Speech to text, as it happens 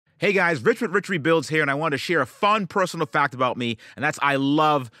Hey guys, Rich with Rich Rebuilds here, and I want to share a fun personal fact about me, and that's I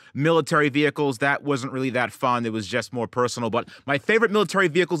love military vehicles. That wasn't really that fun, it was just more personal, but my favorite military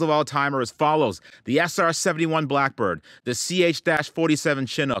vehicles of all time are as follows: the SR-71 Blackbird, the CH-47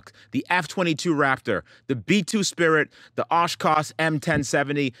 Chinook, the F-22 Raptor, the B-2 Spirit, the Oshkosh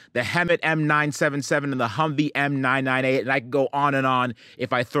M1070, the Hemet M977, and the Humvee M998, and I can go on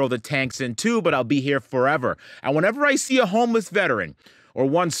if I throw the tanks in too, but I'll be here forever. And whenever I see a homeless veteran, or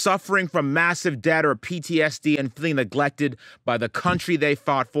one suffering from massive debt or PTSD and feeling neglected by the country they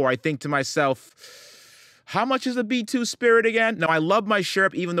fought for, I think to myself, how much is a B-2 Spirit again? Now, I love my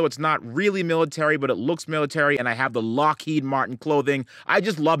shirt, even though it's not really military, but it looks military, and I have the Lockheed Martin clothing. I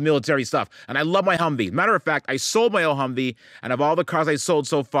just love military stuff, and I love my Humvee. Matter of fact, I sold my old Humvee, and of all the cars I sold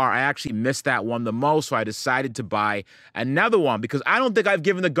so far, I actually missed that one the most, so I decided to buy another one because I don't think I've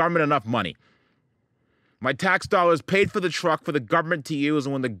given the government enough money. My tax dollars paid for the truck for the government to use,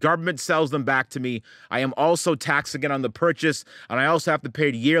 and when the government sells them back to me, I am also taxed again on the purchase, and I also have to pay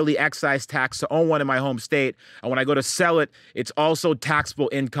yearly excise tax to own one in my home state, and when I go to sell it, it's also taxable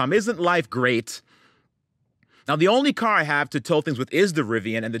income. Isn't life great? Now, the only car I have to tow things with is the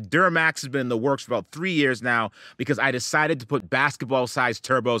Rivian, and the Duramax has been in the works for about 3 years now because I decided to put basketball-sized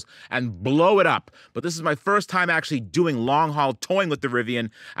turbos and blow it up. But this is my first time actually doing long-haul towing with the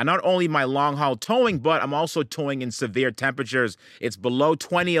Rivian, and not only my long-haul towing, but I'm also towing in severe temperatures. It's below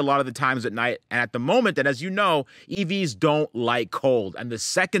 20 a lot of the times at night, and at the moment, and as you know, EVs don't like cold, and the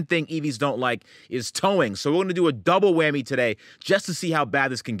second thing EVs don't like is towing. So we're going to do a double whammy today just to see how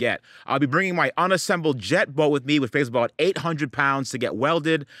bad this can get. I'll be bringing my unassembled jet boat with me, which weighs about 800 pounds to get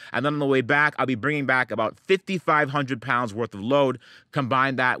welded, and then on the way back, I'll be bringing back about 5,500 pounds worth of load.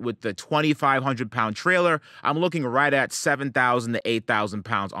 Combine that with the 2,500 pound trailer, I'm looking right at 7,000 to 8,000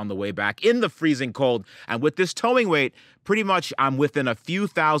 pounds on the way back in the freezing cold. And with this towing weight, pretty much I'm within a few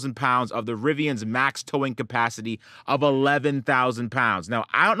thousand pounds of the Rivian's max towing capacity of 11,000 pounds. Now,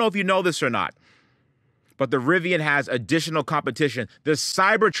 I don't know if you know this or not, but the Rivian has additional competition. The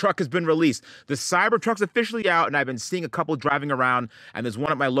Cybertruck has been released. The Cybertruck's officially out, and I've been seeing a couple driving around, and there's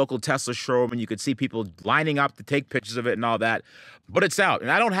one at my local Tesla showroom, and you could see people lining up to take pictures of it and all that. But it's out,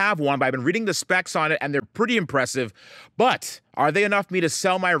 and I don't have one, but I've been reading the specs on it, and they're pretty impressive. But are they enough for me to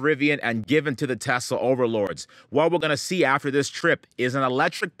sell my Rivian and give in to the Tesla overlords? What we're going to see after this trip is an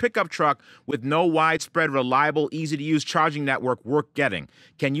electric pickup truck with no widespread, reliable, easy-to-use charging network worth getting.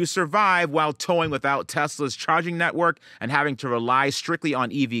 Can you survive while towing without Tesla's charging network and having to rely strictly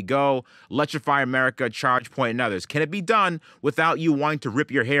on EVgo, Electrify America, ChargePoint, and others? Can it be done without you wanting to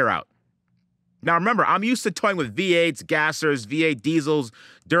rip your hair out? Now remember, I'm used to towing with V8s, gassers, V8 diesels,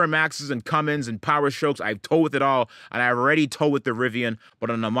 Duramaxes, and Cummins, and Power Strokes. I've towed with it all, and I've already towed with the Rivian, but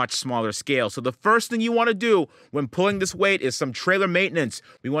on a much smaller scale. So the first thing you want to do when pulling this weight is some trailer maintenance.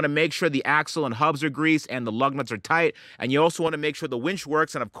 We want to make sure the axle and hubs are greased and the lug nuts are tight, and you also want to make sure the winch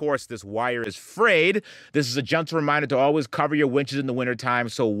works, and of course, this wire is frayed. This is a gentle reminder to always cover your winches in the wintertime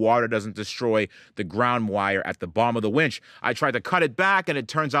so water doesn't destroy the ground wire at the bottom of the winch. I tried to cut it back, and it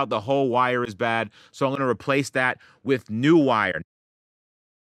turns out the whole wire is bad. So I'm going to replace that with new wire.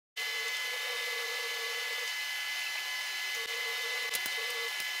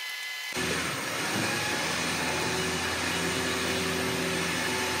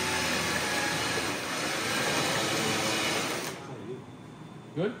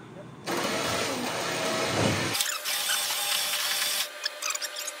 Good?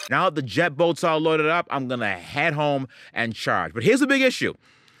 Now that the jet boat's all loaded up, I'm going to head home and charge. But here's the big issue.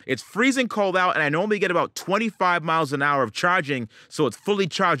 It's freezing cold out, and I normally get about 25 miles an hour of charging, so it's fully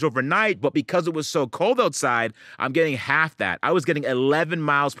charged overnight, but because it was so cold outside, I'm getting half that. I was getting 11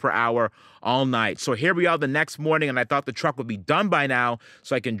 miles per hour all night. So here we are the next morning, and I thought the truck would be done by now,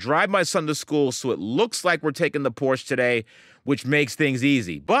 so I can drive my son to school, so it looks like we're taking the Porsche today, which makes things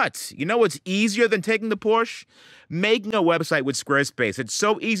easy. But you know what's easier than taking the Porsche? Making a website with Squarespace. It's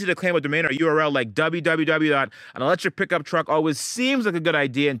so easy to claim a domain or URL like www. An electric pickup truck always seems like a good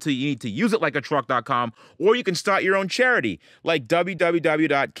idea until you need to use it like a truck.com, or you can start your own charity like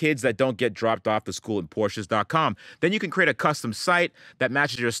www.kidsthatdon'tgetdroppedofftoschool.Porsches.com. Then you can create a custom site that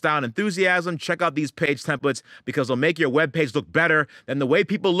matches your style and enthusiasm. Check out these page templates because they'll make your web page look better than the way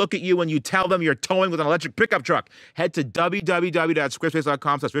people look at you when you tell them you're towing with an electric pickup truck. Head to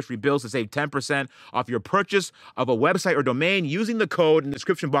www.squarespace.com/richrebuilds to save 10% off your purchase of a website or domain using the code in the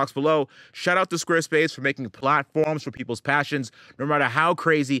description box below. Shout out to Squarespace for making platforms for people's passions, no matter how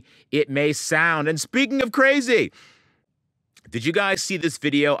crazy it may sound. And speaking of crazy, did you guys see this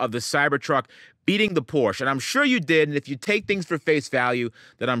video of the Cybertruck beating the Porsche. And I'm sure you did. And if you take things for face value,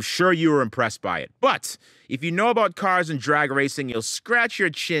 then I'm sure you were impressed by it. But if you know about cars and drag racing, you'll scratch your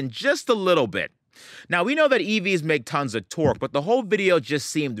chin just a little bit. Now, we know that EVs make tons of torque, but the whole video just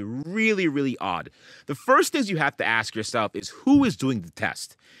seemed really, really odd. The first thing you have to ask yourself is who is doing the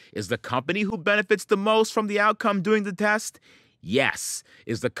test? Is the company who benefits the most from the outcome doing the test? Yes.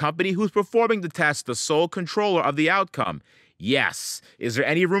 Is the company who's performing the test the sole controller of the outcome? Yes. Is there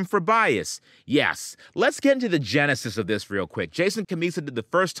any room for bias? Yes. Let's get into the genesis of this real quick. Jason Cammisa did the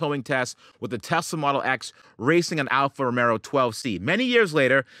first towing test with the Tesla Model X racing an Alfa Romeo 12C. Many years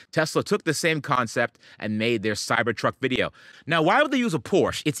later, Tesla took the same concept and made their Cybertruck video. Now, why would they use a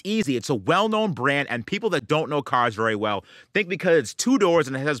Porsche? It's easy. It's a well-known brand, and people that don't know cars very well think because it's two doors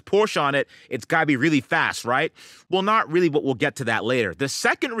and it has Porsche on it, it's got to be really fast, right? Well, not really, but we'll get to that later. The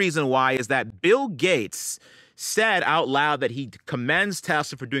second reason why is that Bill Gates said out loud that he commends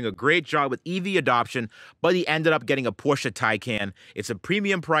Tesla for doing a great job with EV adoption, but he ended up getting a Porsche Taycan. It's a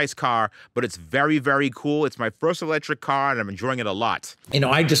premium price car, but it's very, very cool. It's my first electric car, and I'm enjoying it a lot. You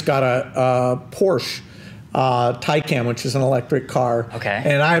know, I just got a Porsche Taycan, which is an electric car. Okay.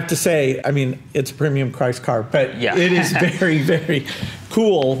 And I have to say, I mean, it's a premium price car, but yeah. It is very, very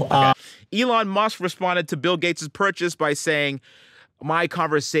cool. Okay. Elon Musk responded to Bill Gates' purchase by saying, my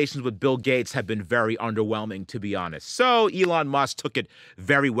conversations with Bill Gates have been very underwhelming, to be honest. So Elon Musk took it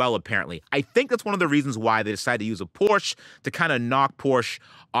very well, apparently. I think that's one of the reasons why they decided to use a Porsche to kind of knock Porsche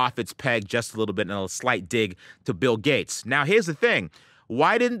off its peg just a little bit, and a slight dig to Bill Gates. Now, here's the thing.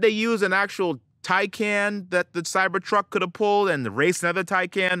 Why didn't they use an actual Taycan that the Cybertruck could have pulled and race another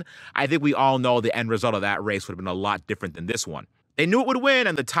Taycan? I think we all know the end result of that race would have been a lot different than this one. They knew it would win,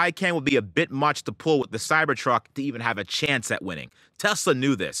 and the Taycan would be a bit much to pull with the Cybertruck to even have a chance at winning. Tesla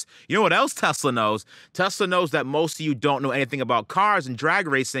knew this. You know what else Tesla knows? Tesla knows that most of you don't know anything about cars and drag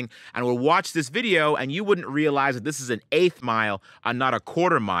racing and will watch this video and you wouldn't realize that this is an eighth mile and not a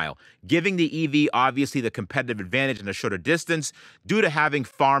quarter mile, giving the EV obviously the competitive advantage in a shorter distance due to having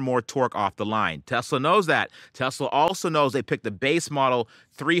far more torque off the line. Tesla knows that. Tesla also knows they picked the base model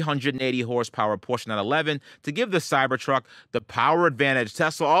 380 horsepower Porsche 911 to give the Cybertruck the power advantage.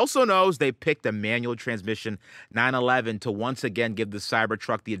 Tesla also knows they picked a manual transmission 911 to once again give the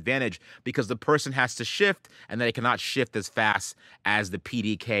Cybertruck the advantage because the person has to shift and they cannot shift as fast as the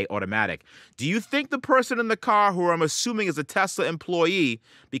PDK automatic. Do you think the person in the car, who I'm assuming is a Tesla employee,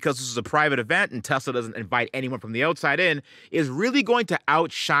 because this is a private event and Tesla doesn't invite anyone from the outside in, is really going to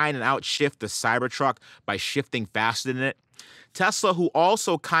outshine and outshift the Cybertruck by shifting faster than it? Tesla, who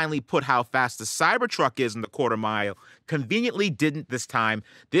also kindly put how fast the Cybertruck is in the quarter mile, conveniently didn't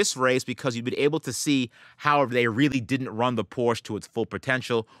this race because you'd been able to see how they really didn't run the Porsche to its full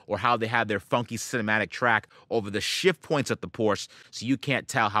potential, or how they had their funky cinematic track over the shift points at the Porsche, so you can't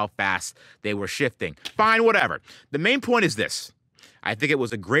tell how fast they were shifting. Fine, whatever. The main point is this. I think it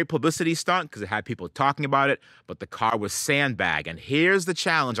was a great publicity stunt because it had people talking about it, but the car was sandbag. And here's the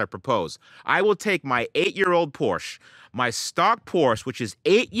challenge I propose. I will take my 8-year-old Porsche, my stock Porsche, which is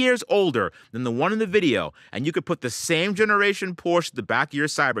 8 years older than the one in the video, and you could put the same generation Porsche at the back of your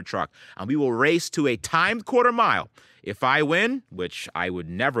Cybertruck, and we will race to a timed quarter mile. If I win, which I would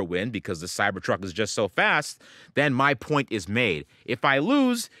never win because the Cybertruck is just so fast, then my point is made. If I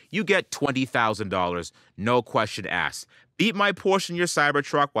lose, you get $20,000, no question asked. Beat my Porsche in your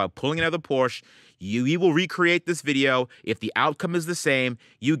Cybertruck while pulling another Porsche. We will recreate this video. If the outcome is the same,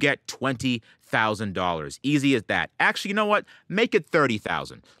 you get $20,000. Easy as that. Actually, you know what? Make it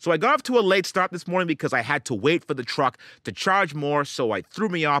 $30,000. So I got off to a late start this morning because I had to wait for the truck to charge more, so it threw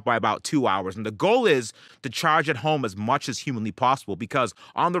me off by about 2 hours. And the goal is to charge at home as much as humanly possible because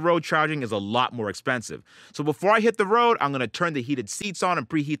on the road charging is a lot more expensive. So before I hit the road, I'm going to turn the heated seats on and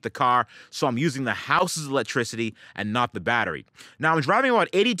preheat the car, so I'm using the house's electricity and not the battery. Now, I'm driving about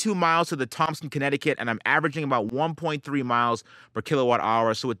 82 miles to the Thompson, Connecticut, and I'm averaging about 1.3 miles per kilowatt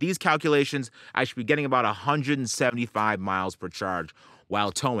hour. So with these calculations, I should be getting about 175 miles per charge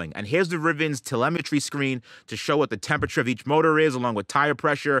while towing. And here's the Rivian's telemetry screen to show what the temperature of each motor is, along with tire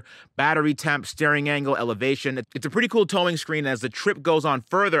pressure, battery temp, steering angle, elevation. It's a pretty cool towing screen. As the trip goes on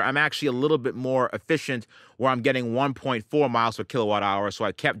further, I'm actually a little bit more efficient, where I'm getting 1.4 miles per kilowatt hour. So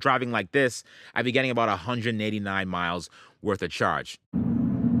I kept driving like this, I'd be getting about 189 miles worth of charge.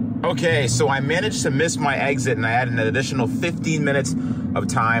 Okay, so I managed to miss my exit, and I had an additional 15 minutes of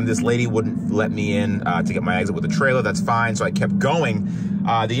time. This lady wouldn't let me in to get my exit with the trailer. That's fine, so I kept going.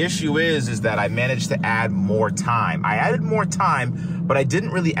 The issue is that I managed to add more time. I added more time, but I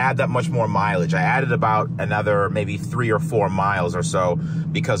didn't really add that much more mileage. I added about another maybe 3 or 4 miles or so,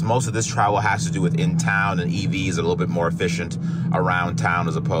 because most of this travel has to do with in town, and EVs are a little bit more efficient around town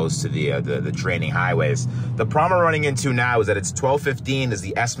as opposed to the draining highways. The problem I'm running into now is that it's 12:15 is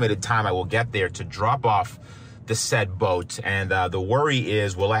the estimated time I will get there to drop off the said boat, and the worry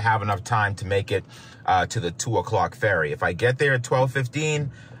is, will I have enough time to make it to the 2 o'clock ferry? If I get there at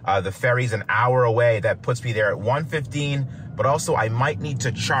 12:15, the ferry's an hour away. That puts me there at 1:15, but also I might need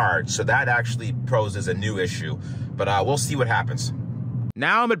to charge, so that actually poses a new issue, but we'll see what happens.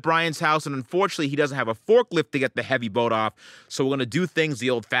 Now I'm at Brian's house, and unfortunately he doesn't have a forklift to get the heavy boat off, so we're gonna do things the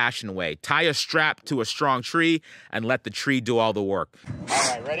old-fashioned way. Tie a strap to a strong tree and let the tree do all the work. All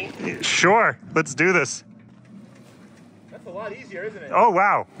right, ready? Sure, let's do this. That's a lot easier, isn't it? Oh,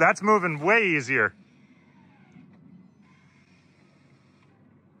 wow, that's moving way easier.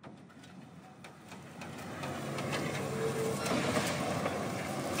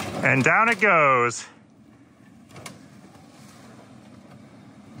 And down it goes.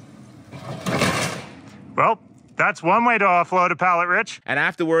 Well, that's one way to offload a pallet, Rich. And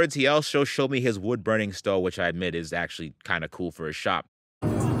afterwards, he also showed me his wood-burning stove, which I admit is actually kind of cool for his shop.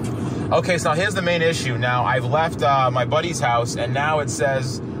 Okay, so here's the main issue. Now, I've left my buddy's house, and now it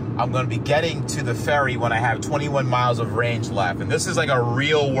says I'm going to be getting to the ferry when I have 21 miles of range left. And this is like a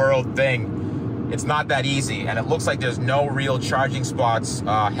real-world thing. It's not that easy, and it looks like there's no real charging spots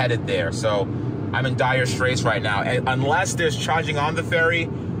headed there. So I'm in dire straits right now. And unless there's charging on the ferry,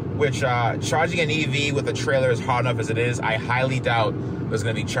 which charging an EV with a trailer is hard enough as it is, I highly doubt there's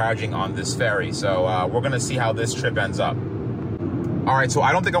going to be charging on this ferry. So we're going to see how this trip ends up. All right, so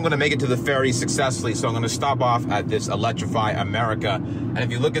I don't think I'm going to make it to the ferry successfully, so I'm going to stop off at this Electrify America. And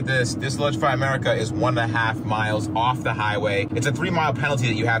if you look at this Electrify America is 1.5 miles off the highway. It's a 3-mile penalty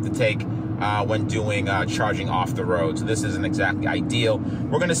that you have to take when doing charging off the road. So this isn't exactly ideal.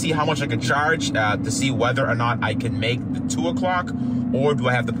 We're going to see how much I can charge to see whether or not I can make the 2 o'clock, or do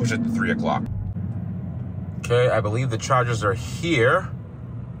I have to push it to 3 o'clock. Okay, I believe the chargers are here.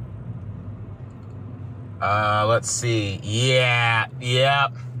 Let's see. Yeah.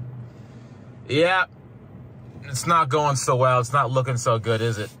 It's not going so well. It's not looking so good,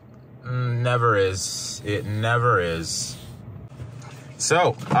 is it? Never is. It never is.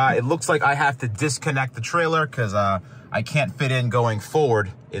 So, it looks like I have to disconnect the trailer because I can't fit in going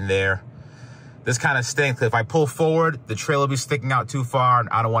forward in there. This kind of stinks. If I pull forward, the trailer will be sticking out too far, and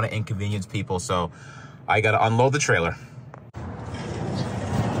I don't want to inconvenience people, so I got to unload the trailer.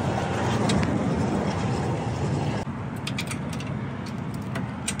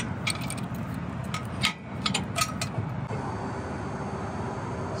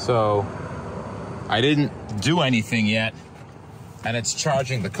 So, I didn't do anything yet, and it's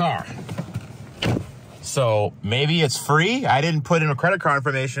charging the car. So, maybe it's free? I didn't put in a credit card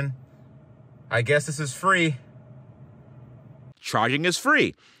information. I guess this is free. Charging is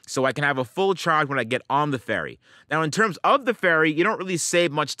free, so I can have a full charge when I get on the ferry. Now, in terms of the ferry, you don't really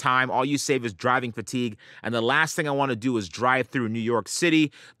save much time. All you save is driving fatigue, and the last thing I want to do is drive through New York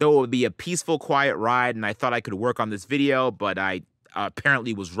City, though it would be a peaceful, quiet ride, and I thought I could work on this video, but I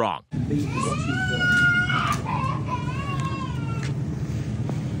apparently was wrong.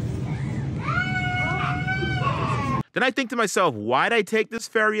 Then I think to myself, why'd I take this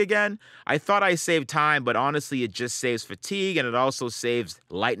ferry again? I thought I saved time, but honestly, it just saves fatigue, and it also saves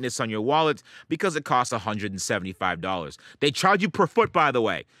lightness on your wallet because it costs $175. They charge you per foot, by the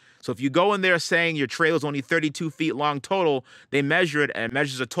way. So if you go in there saying your trailer's only 32 feet long total, they measure it, and it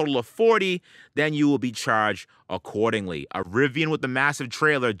measures a total of 40, then you will be charged accordingly. A Rivian with a massive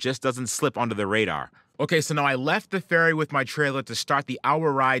trailer just doesn't slip under the radar. Okay, so now I left the ferry with my trailer to start the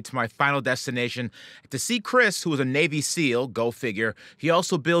hour ride to my final destination to see Chris, who is a Navy SEAL, go figure. He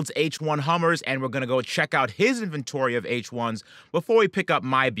also builds H1 Hummers, and we're going to go check out his inventory of H1s before we pick up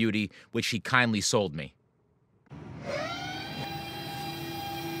my beauty, which he kindly sold me.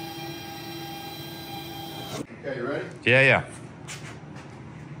 Okay, you ready? Yeah. Here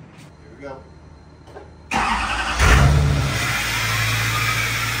we go.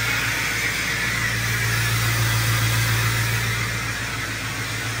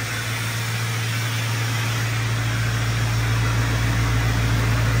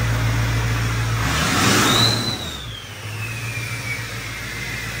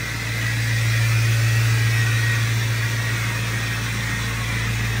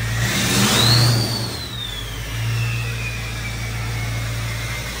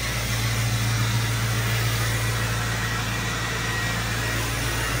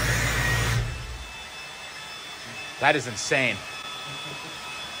 That is insane.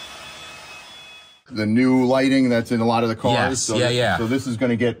 the new lighting that's in a lot of the cars. Yes, So yeah. So this is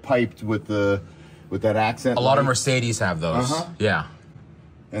going to get piped with that accent. A lot of Mercedes have those. Yeah.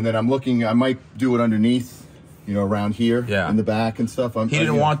 And then I'm looking. I might do it underneath, you know, around here, in the back and stuff. He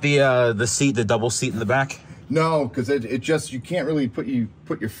didn't want the seat, the double seat in the back. No, because it just, you can't really put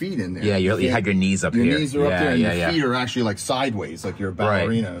your feet in there. Yeah, you had your knees up your here. Your knees are up there, and your feet are actually like sideways, like you're a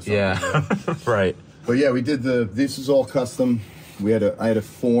ballerina or something. Yeah, right. But yeah, we did this is all custom. I had to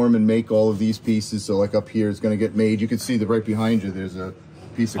form and make all of these pieces. So like up here, it's going to get made. You can see right behind you, there's a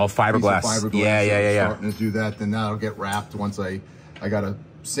piece of fiberglass. Yeah. Starting to do that. Then that'll get wrapped once I got to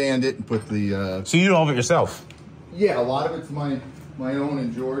sand it and put the. So you do all of it yourself? Yeah, a lot of it's my own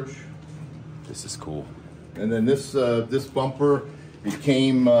and George. This is cool. And then this bumper,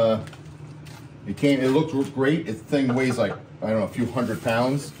 it looked great. This thing weighs like, I don't know, a few 100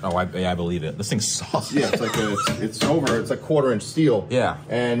 pounds. Oh, I believe it. This thing's soft. Yeah, it's like it's like quarter-inch steel. Yeah.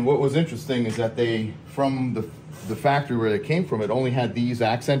 And what was interesting is that from the factory where they came from, it only had these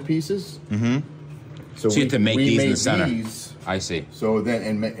accent pieces. Mm-hmm. So you had to make these in the center. I see. So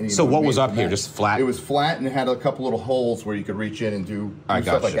then, so what was up here? Just flat? It was flat, and it had a couple little holes where you could reach in and do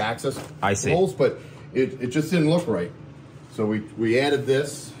stuff like access holes, but it just didn't look right. So we added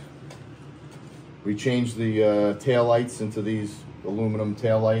this. We changed the tail lights into these aluminum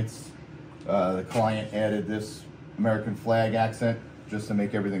tail lights. The client added this American flag accent just to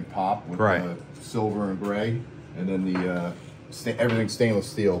make everything pop with silver and gray, and then the everything stainless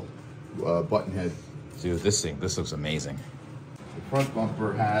steel button head. Dude, this looks amazing. The front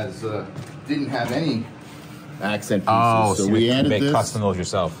bumper didn't have any accent pieces, so we you added make this. custom those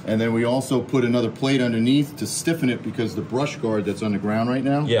yourself. And then we also put another plate underneath to stiffen it because the brush guard that's on the ground right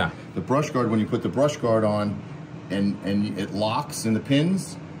now. Yeah. The brush guard, when you put the brush guard on, and it locks in the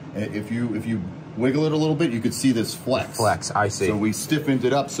pins. If you wiggle it a little bit, you could see this flex. I see. So we stiffened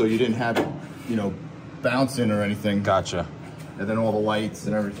it up so you didn't have it, bouncing or anything. Gotcha. And then all the lights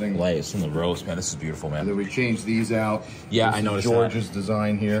and everything. Lights and the roast, man. This is beautiful, man. And then we changed these out. Yeah, I noticed George's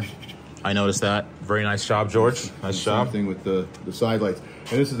design here. I noticed that. Very nice job, George. Nice job. Same thing with the side lights.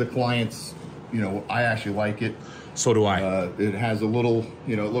 And this is the client's, I actually like it. So do I. It has a little,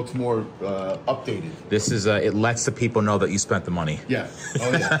 it looks more updated. This is, it lets the people know that you spent the money. Yeah.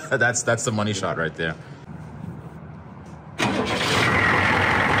 Oh, yeah. That's the money shot right there.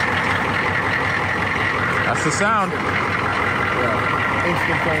 That's the sound. Yeah.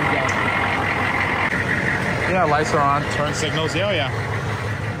 Instant phone jack. Yeah, lights are on. Turn signals. Yeah.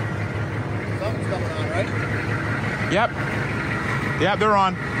 Something's coming on, right? Yep, they're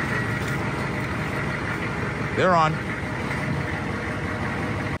on. They're on.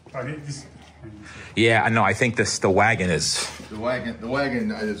 Yeah, I know. I think the wagon is. The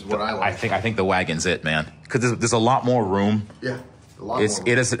wagon is what I like. I think the wagon's it, man. Because there's a lot more room. Yeah, a lot more.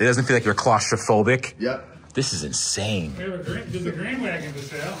 It doesn't feel like you're claustrophobic. Yep. This is insane. There's a green wagon to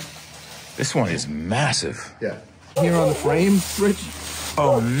sell. This one is massive. Yeah. Here on the frame, Rich.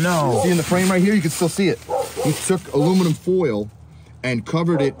 Oh no! See in the frame right here, you can still see it. He took aluminum foil and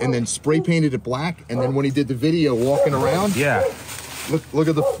covered it, and then spray painted it black. And then when he did the video walking around, look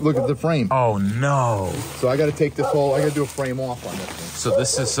at the frame. Oh no! So I got to take this I got to do a frame off on this thing.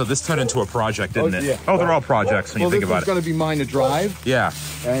 So this turned into a project, didn't it? Yeah. Oh, they're all projects when you think about This is going to be mine to drive. Yeah.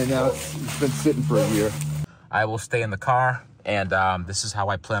 And now it's been sitting for a year. I will stay in the car, and this is how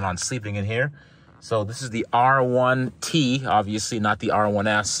I plan on sleeping in here. So this is the R1T, obviously not the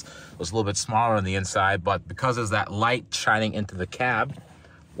R1S. It was a little bit smaller on the inside, but because there's that light shining into the cab,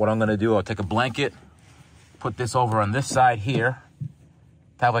 what I'm gonna do, I'll take a blanket, put this over on this side here,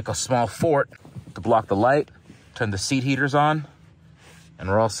 to have like a small fort to block the light, turn the seat heaters on, and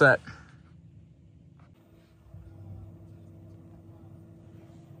we're all set.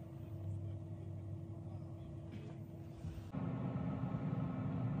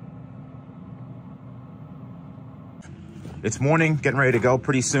 It's morning, getting ready to go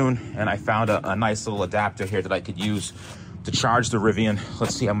pretty soon, and I found a nice little adapter here that I could use to charge the Rivian.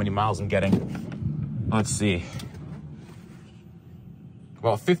 Let's see how many miles I'm getting. Let's see.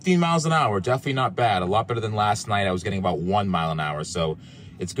 About 15 miles an hour, definitely not bad. A lot better than last night. I was getting about 1 mile an hour, so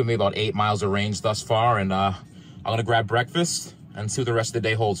it's gonna be about 8 miles of range thus far, and I'm gonna grab breakfast and see what the rest of the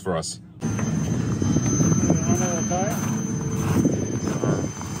day holds for us.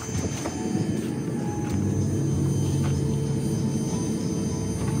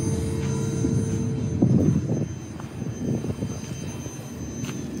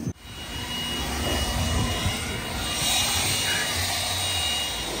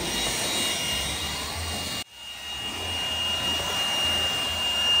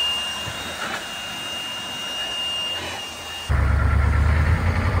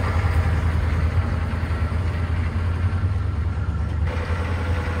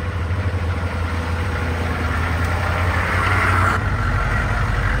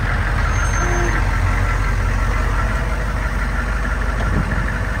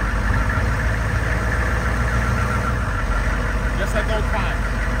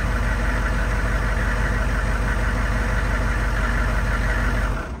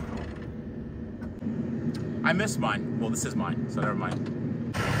 I missed mine. Well, this is mine, so never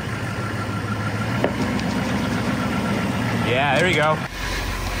mind. Yeah, there you go.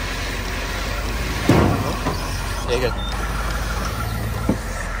 There you go.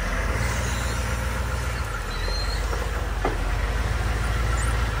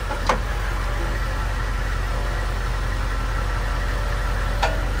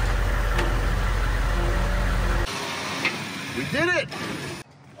 We did it!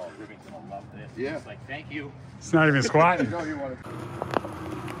 Oh, Rivian's gonna love this. Yeah. It's like, thank you. It's not even squatting. No, you want it.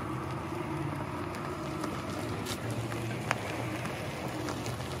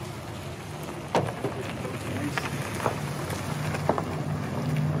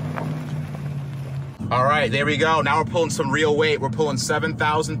 All right, there we go. Now we're pulling some real weight. We're pulling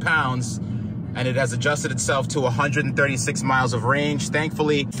 7,000 pounds, and it has adjusted itself to 136 miles of range.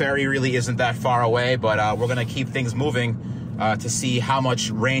 Thankfully, ferry really isn't that far away, but we're gonna keep things moving to see how much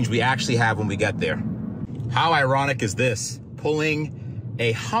range we actually have when we get there. How ironic is this? Pulling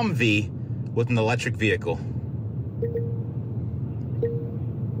a Humvee with an electric vehicle.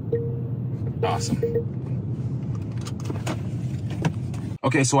 Awesome.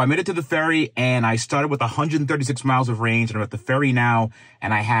 Okay, so I made it to the ferry, and I started with 136 miles of range, and I'm at the ferry now,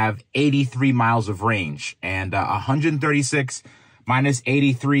 and I have 83 miles of range. And 136 minus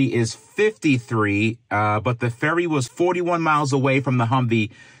 83 is 53, but the ferry was 41 miles away from the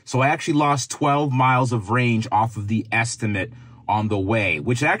Humvee, so I actually lost 12 miles of range off of the estimate on the way,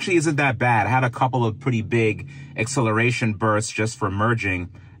 which actually isn't that bad. I had a couple of pretty big acceleration bursts just for merging,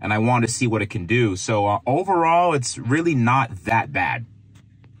 and I wanted to see what it can do. So overall, it's really not that bad.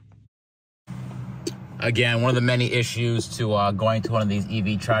 Again, one of the many issues to going to one of these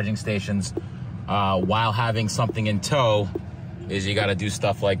EV charging stations while having something in tow is you got to do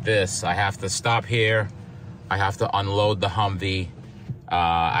stuff like this. I have to stop here. I have to unload the Humvee.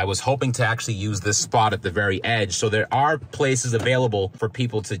 I was hoping to actually use this spot at the very edge. So there are places available for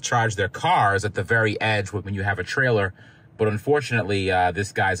people to charge their cars at the very edge when you have a trailer. But unfortunately,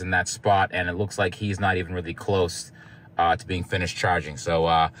 this guy's in that spot, and it looks like he's not even really close to being finished charging. So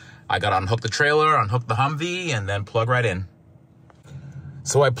I got to unhook the trailer, unhook the Humvee, and then plug right in.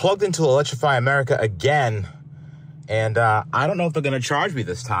 So I plugged into Electrify America again, and I don't know if they're going to charge me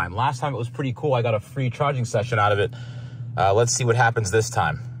this time. Last time it was pretty cool. I got a free charging session out of it. Let's see what happens this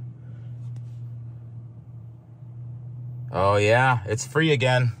time. Oh, yeah, it's free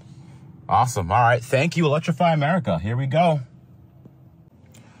again. Awesome. All right. Thank you, Electrify America. Here we go.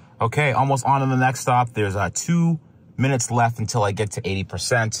 Okay, almost on to the next stop. There's 2 minutes left until I get to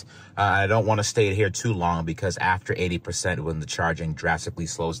 80%. I don't want to stay here too long because after 80%, when the charging drastically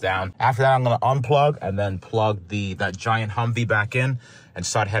slows down. After that, I'm going to unplug and then plug that giant Humvee back in and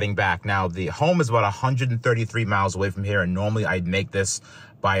start heading back. Now, the home is about 133 miles away from here, and normally I'd make this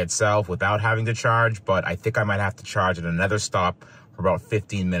by itself without having to charge, but I think I might have to charge at another stop for about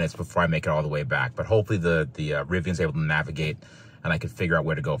 15 minutes before I make it all the way back. But hopefully the Rivian's able to navigate and I can figure out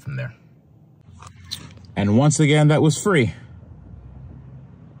where to go from there. And once again, that was free.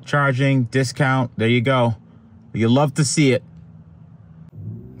 Charging, discount, there you go. You love to see it.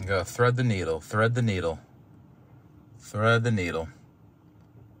 You gotta thread the needle, thread the needle, thread the needle.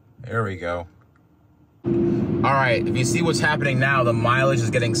 There we go. All right, if you see what's happening now, the mileage is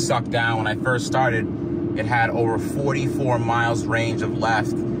getting sucked down. When I first started, it had over 44 miles range of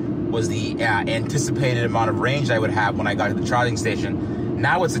left, was the anticipated amount of range I would have when I got to the charging station.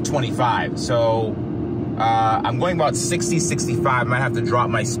 Now it's at 25, so I'm going about 60, 65. I might have to drop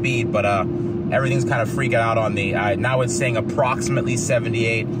my speed, but everything's kind of freaking out on me. Now it's saying approximately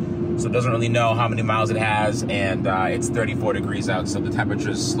 78, so it doesn't really know how many miles it has, and it's 34 degrees out, so the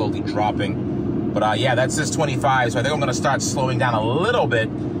temperature is slowly dropping. But yeah, that says 25, so I think I'm going to start slowing down a little bit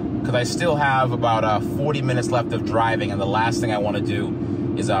because I still have about 40 minutes left of driving, and the last thing I want to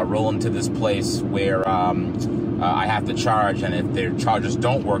do is roll into this place where I have to charge, and if their chargers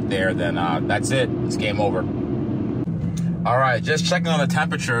don't work there, then that's it. It's game over. All right, just checking on the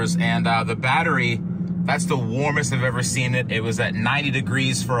temperatures, and the battery, that's the warmest I've ever seen it. It was at 90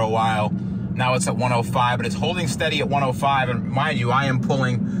 degrees for a while. Now it's at 105, but it's holding steady at 105. And mind you, I am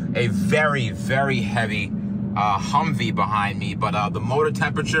pulling a very, very heavy Humvee behind me, but the motor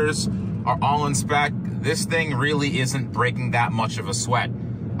temperatures are all in spec. This thing really isn't breaking that much of a sweat.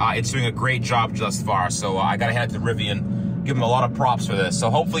 It's doing a great job thus far, so I gotta head to Rivian, give them a lot of props for this.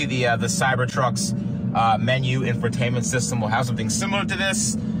 So hopefully the Cybertruck's menu infotainment system will have something similar to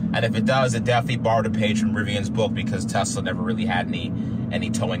this, and if it does, it definitely borrowed a page from Rivian's book because Tesla never really had any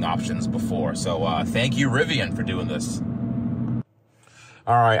towing options before. So thank you, Rivian, for doing this.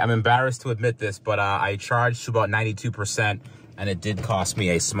 All right, I'm embarrassed to admit this, but I charged to about 92%, and it did cost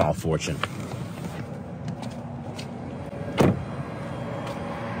me a small fortune.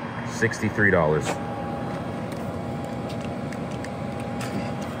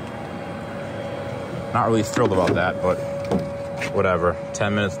 $63. Not really thrilled about that, but whatever.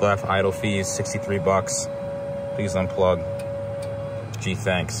 10 minutes left, idle fees, 63 bucks. Please unplug. Gee,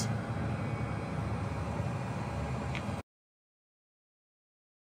 thanks.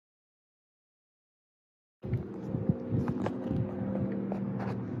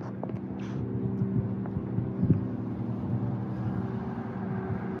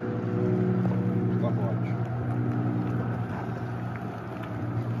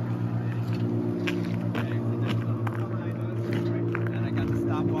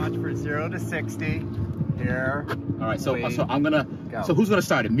 For 0 to 60 here. All right, so I'm gonna go. So who's gonna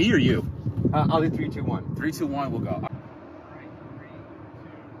start it, me or you? I'll do 3, 2, 1. 3, 2, 1, we'll go.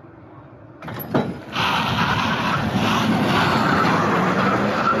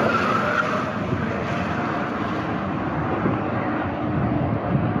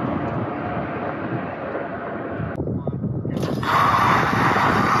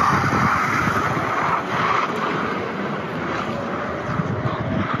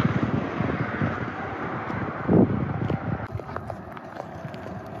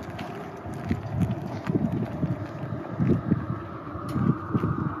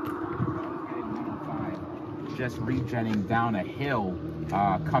 Just regenning down a hill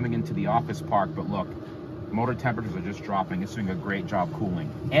coming into the office park, but look, motor temperatures are just dropping. It's doing a great job cooling,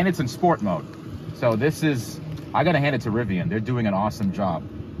 and it's in sport mode. So this is, I gotta hand it to Rivian. They're doing an awesome job.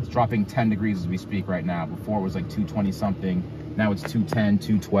 It's dropping 10 degrees as we speak right now. Before it was like 220 something. Now it's 210,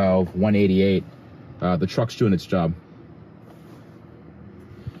 212, 188. The truck's doing its job.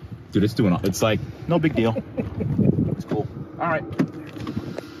 Dude, it's like, no big deal. It's cool. All right,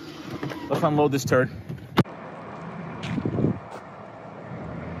 let's unload this turd.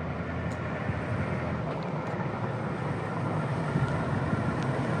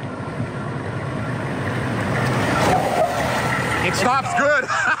 It stops good.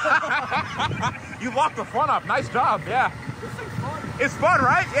 You locked the front up. Nice job. Yeah. This thing's fun. It's fun,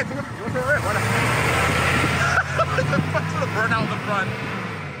 right? Yeah. Do it for a rip. The burnout in the front.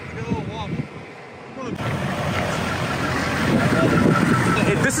 Get a little wobble.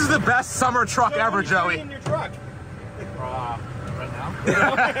 This is the best summer truck ever, Joey. In your truck. Right now.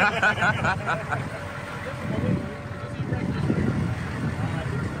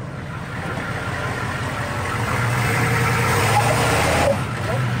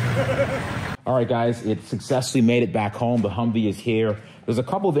 All right, guys, it successfully made it back home. The Humvee is here. There's a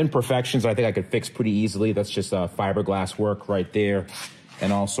couple of imperfections I think I could fix pretty easily. That's just fiberglass work right there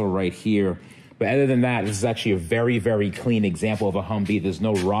and also right here. But other than that, this is actually a very, very clean example of a Humvee. There's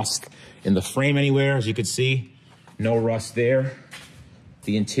no rust in the frame anywhere, as you can see. No rust there.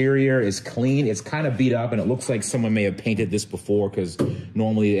 The interior is clean. It's kind of beat up, and it looks like someone may have painted this before because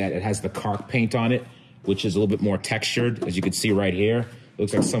normally it has the caulk paint on it, which is a little bit more textured, as you can see right here.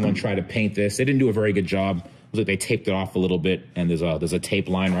 Looks like someone tried to paint this. They didn't do a very good job. Looks like they taped it off a little bit, and there's a tape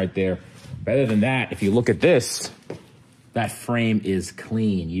line right there. But other than that, if you look at this, that frame is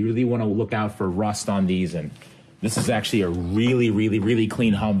clean. You really want to look out for rust on these, and this is actually a really, really, really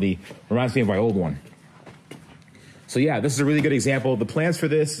clean Humvee. Reminds me of my old one. So yeah, this is a really good example. The plans for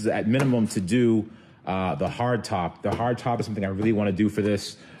this is at minimum to do the hard top. The hard top is something I really want to do for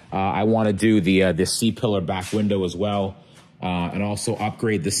this. I want to do the C-pillar back window as well. And also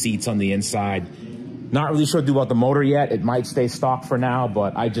upgrade the seats on the inside. Not really sure what to do about the motor yet. It might stay stock for now,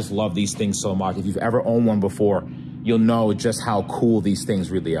 but I just love these things so much. If you've ever owned one before, you'll know just how cool these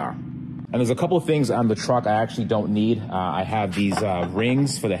things really are. And there's a couple of things on the truck I actually don't need. I have these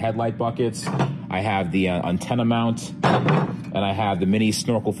rings for the headlight buckets. I have the antenna mount, and I have the mini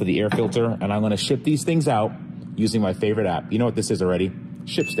snorkel for the air filter. And I'm gonna ship these things out using my favorite app. You know what this is already?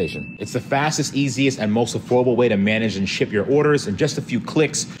 ShipStation. It's the fastest, easiest, and most affordable way to manage and ship your orders. In just a few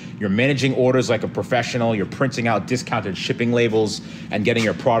clicks, you're managing orders like a professional. You're printing out discounted shipping labels and getting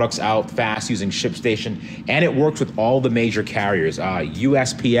your products out fast using ShipStation. And it works with all the major carriers,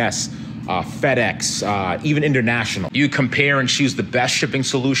 USPS, FedEx, even international. You compare and choose the best shipping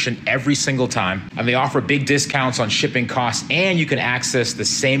solution every single time, and they offer big discounts on shipping costs, and you can access the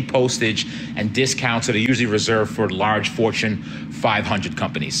same postage and discounts that are usually reserved for large Fortune 500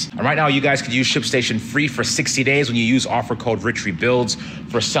 companies. And right now, you guys could use ShipStation free for 60 days when you use offer code RichRebuilds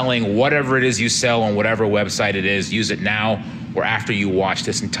for selling whatever it is you sell on whatever website it is. Use it now or after you watch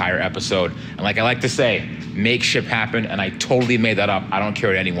this entire episode. And like I like to say, make ship happen, and I totally made that up. I don't care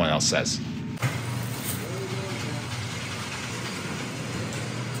what anyone else says.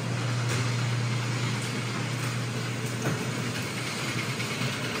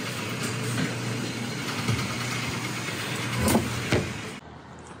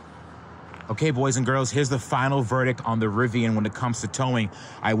 Okay, boys and girls, here's the final verdict on the Rivian when it comes to towing.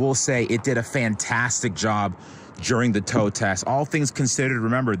 I will say it did a fantastic job during the tow test. All things considered,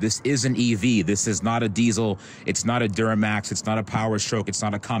 remember, this is an EV. This is not a diesel. It's not a Duramax. It's not a Power Stroke. It's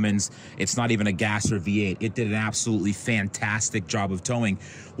not a Cummins. It's not even a gas or V8. It did an absolutely fantastic job of towing.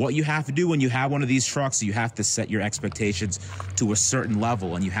 What you have to do when you have one of these trucks, you have to set your expectations to a certain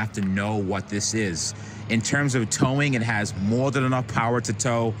level, and you have to know what this is. In terms of towing, it has more than enough power to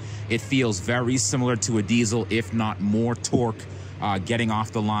tow. It feels very similar to a diesel, if not more torque getting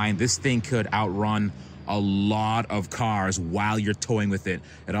off the line. This thing could outrun a lot of cars while you're towing with it.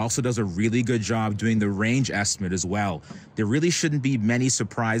 It also does a really good job doing the range estimate as well. There really shouldn't be many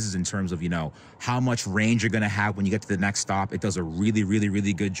surprises in terms of, you know, how much range you're going to have when you get to the next stop. It does a really, really,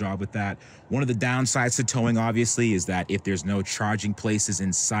 really good job with that. One of the downsides to towing, obviously, is that if there's no charging places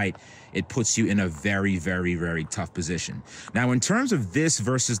in sight, it puts you in a very, very, very tough position. Now, in terms of this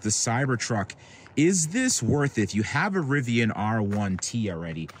versus the Cybertruck, is this worth it? If you have a Rivian R1T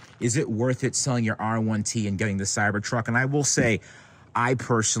already, is it worth it selling your R1T and getting the Cybertruck? And I will say, I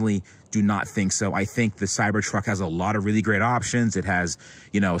personally do not think so. I think the Cybertruck has a lot of really great options. It has,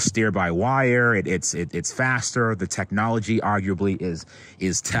 you know, steer-by-wire. It's faster. The technology arguably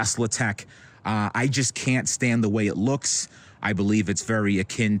is Tesla tech. I just can't stand the way it looks. I believe it's very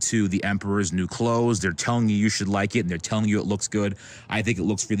akin to the Emperor's New Clothes. They're telling you should like it, and they're telling you it looks good. I think it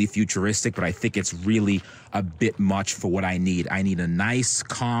looks really futuristic, but I think it's really a bit much for what I need. I need a nice,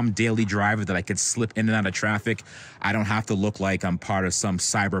 calm daily driver that I could slip in and out of traffic. I don't have to look like I'm part of some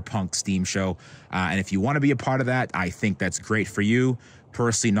cyberpunk steam show. And if you want to be a part of that, I think that's great for you.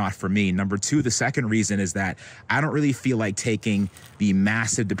 Personally, not for me. Number two, the second reason is that I don't really feel like taking the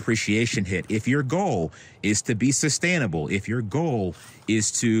massive depreciation hit. If your goal is to be sustainable, if your goal is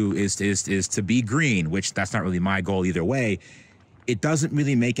to be green, which that's not really my goal either way, it doesn't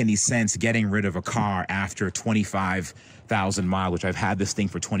really make any sense getting rid of a car after 25,000 miles, which I've had this thing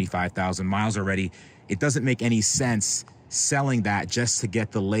for 25,000 miles already. It doesn't make any sense selling that just to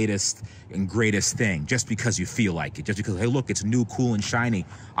get the latest and greatest thing, just because you feel like it, just because, hey, look, it's new, cool, and shiny,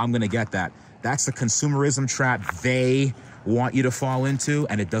 I'm gonna get that. That's the consumerism trap they want you to fall into,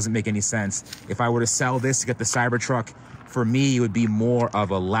 and it doesn't make any sense. If I were to sell this to get the Cybertruck, for me, it would be more of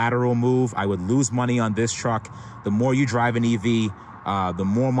a lateral move. I would lose money on this truck. The more you drive an EV, the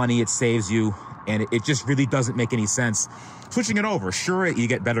more money it saves you, and it just really doesn't make any sense switching it over. Sure, you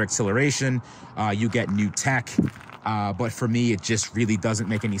get better acceleration, you get new tech, but for me, it just really doesn't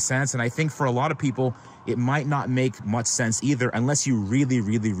make any sense. And I think for a lot of people, it might not make much sense either, unless you really,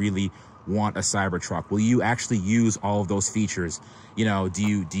 really, really want a Cybertruck. Will you actually use all of those features? You know, do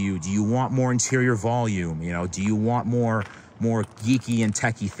you want more interior volume? You know, do you want more geeky and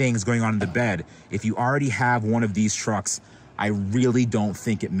techie things going on in the bed? If you already have one of these trucks, I really don't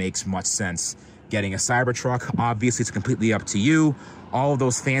think it makes much sense getting a Cybertruck. Obviously, it's completely up to you. All of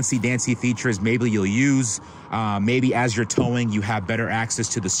those fancy dancy features, maybe you'll use. Maybe as you're towing, you have better access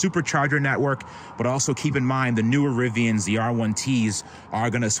to the supercharger network, but also keep in mind the newer Rivians, the R1Ts, are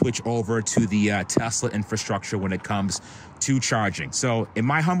gonna switch over to the Tesla infrastructure when it comes to charging. So in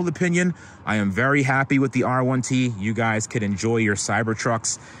my humble opinion, I am very happy with the R1T. You guys could enjoy your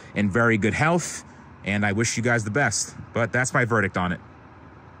Cybertrucks in very good health, and I wish you guys the best, but that's my verdict on it.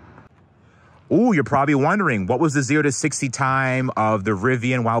 Ooh, you're probably wondering, what was the 0 to 60 time of the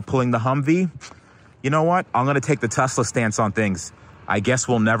Rivian while pulling the Humvee? You know what? I'm gonna take the Tesla stance on things. I guess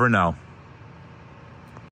we'll never know.